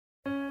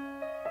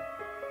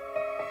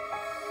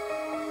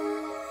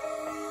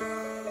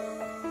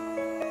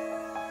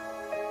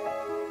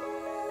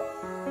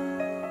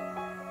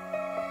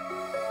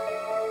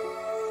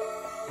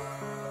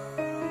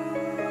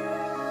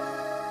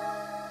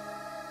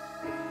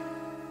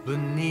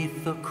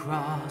Beneath the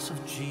cross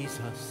of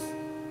Jesus,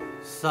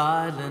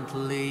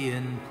 silently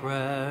in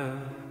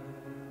prayer,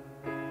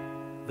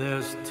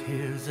 there's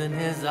tears in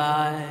his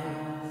eyes,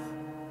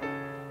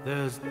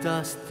 there's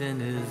dust in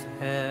his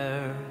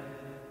hair.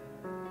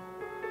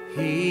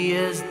 He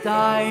is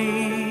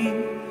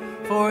dying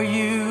for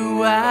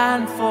you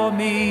and for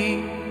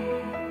me,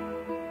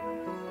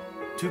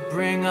 to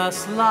bring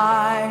us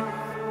life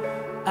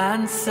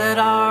and set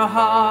our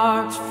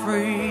hearts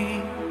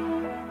free.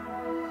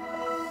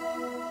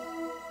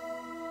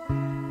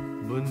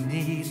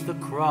 Beneath the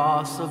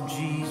cross of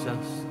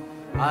Jesus,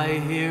 I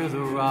hear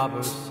the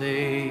robbers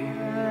say,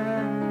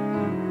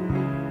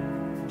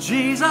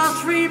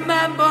 Jesus,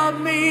 remember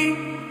me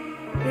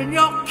in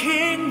your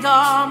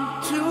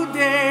kingdom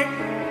today.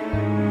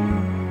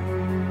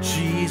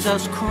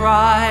 Jesus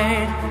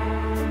cried,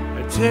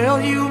 I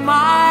tell you,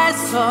 my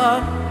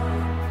son,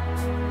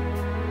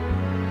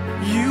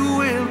 you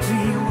will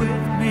be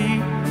with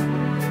me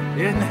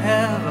in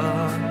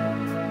heaven.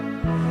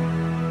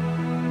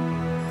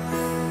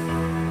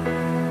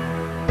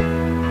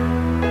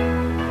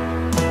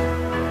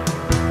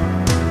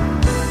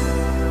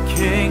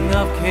 King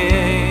of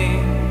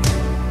kings,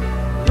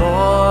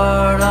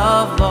 Lord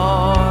of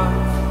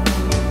lords,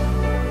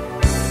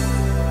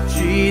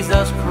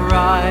 Jesus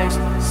Christ,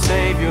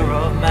 Savior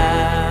of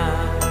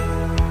man,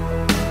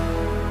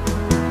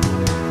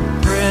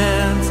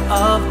 Prince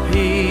of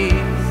peace,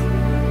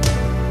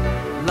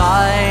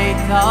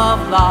 light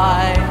of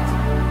light,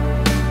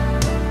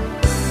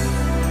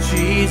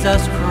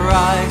 Jesus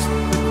Christ,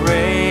 the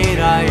great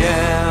I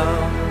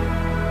am.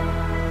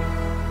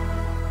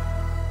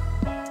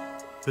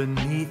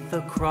 Beneath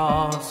the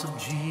cross of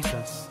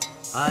Jesus,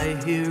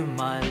 I hear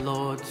my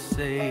Lord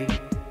say,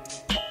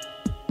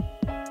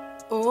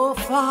 oh,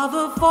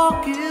 Father,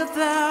 forgive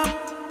them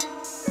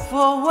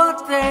for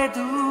what they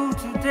do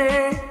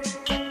today.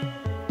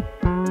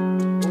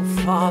 Oh,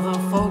 Father,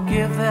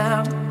 forgive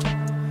them,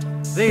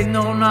 they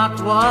know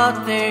not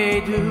what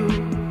they do.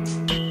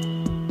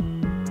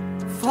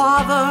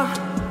 Father,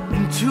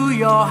 into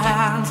your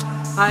hands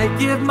I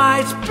give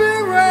my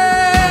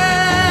spirit.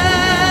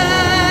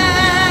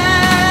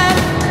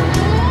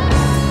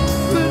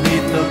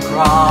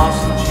 Cross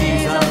of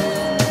Jesus,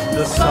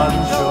 the sun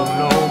shone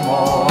no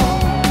more.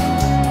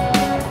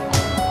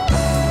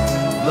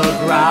 The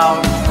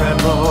ground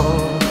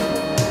trembled,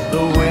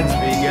 the winds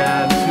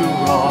began to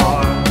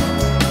roar.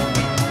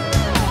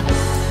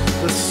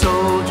 The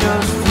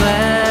soldiers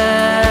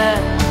fled,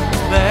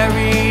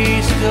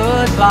 Mary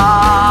stood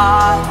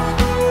by.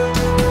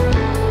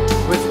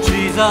 With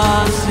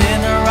Jesus in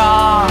her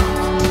arms,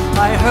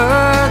 I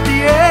heard the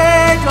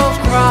angels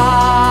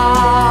cry.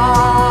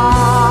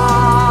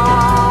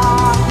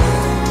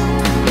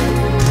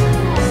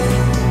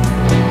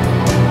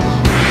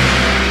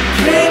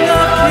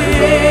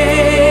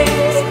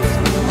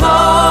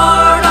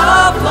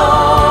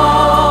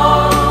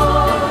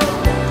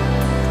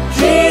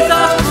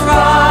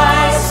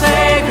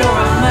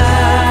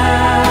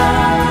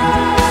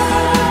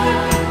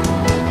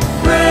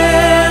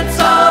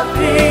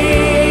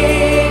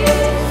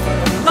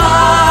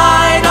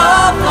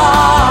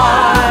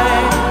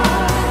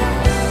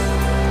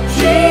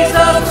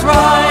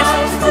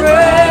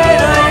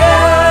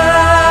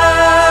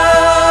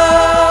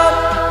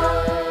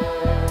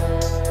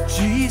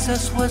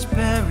 Jesus was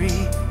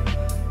buried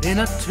in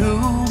a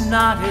tomb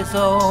not his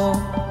own.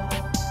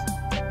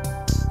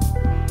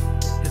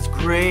 His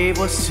grave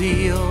was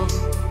sealed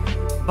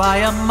by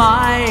a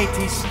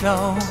mighty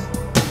stone.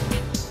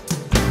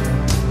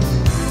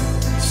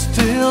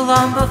 Still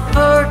on the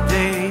third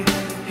day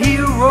he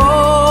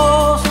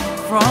arose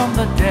from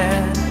the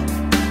dead.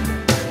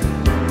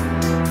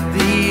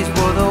 These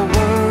were the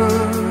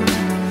words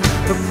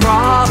the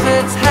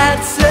prophets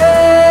had said.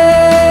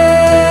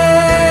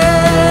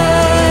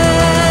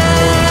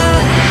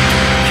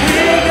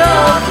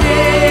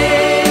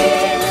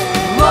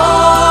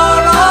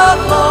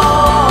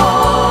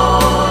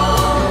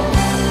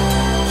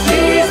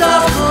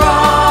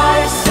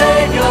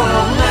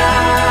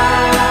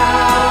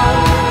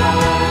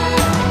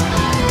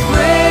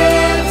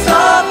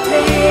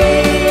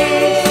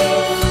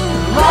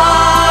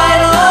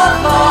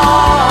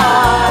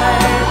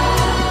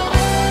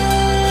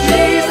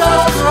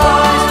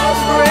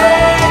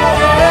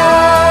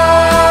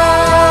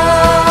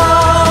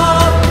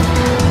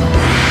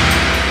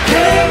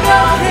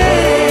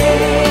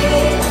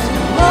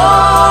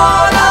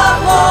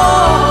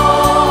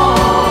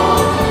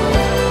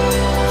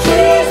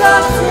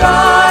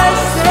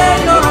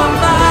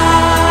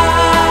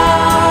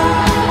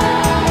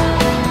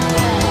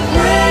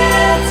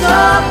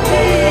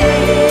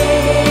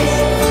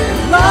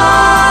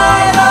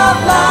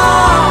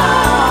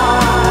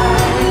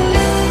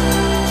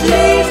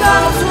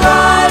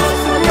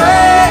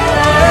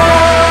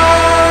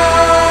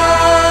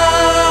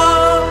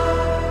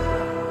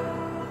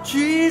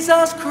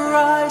 Jesus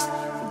Christ,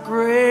 the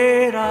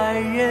great I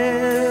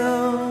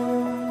am.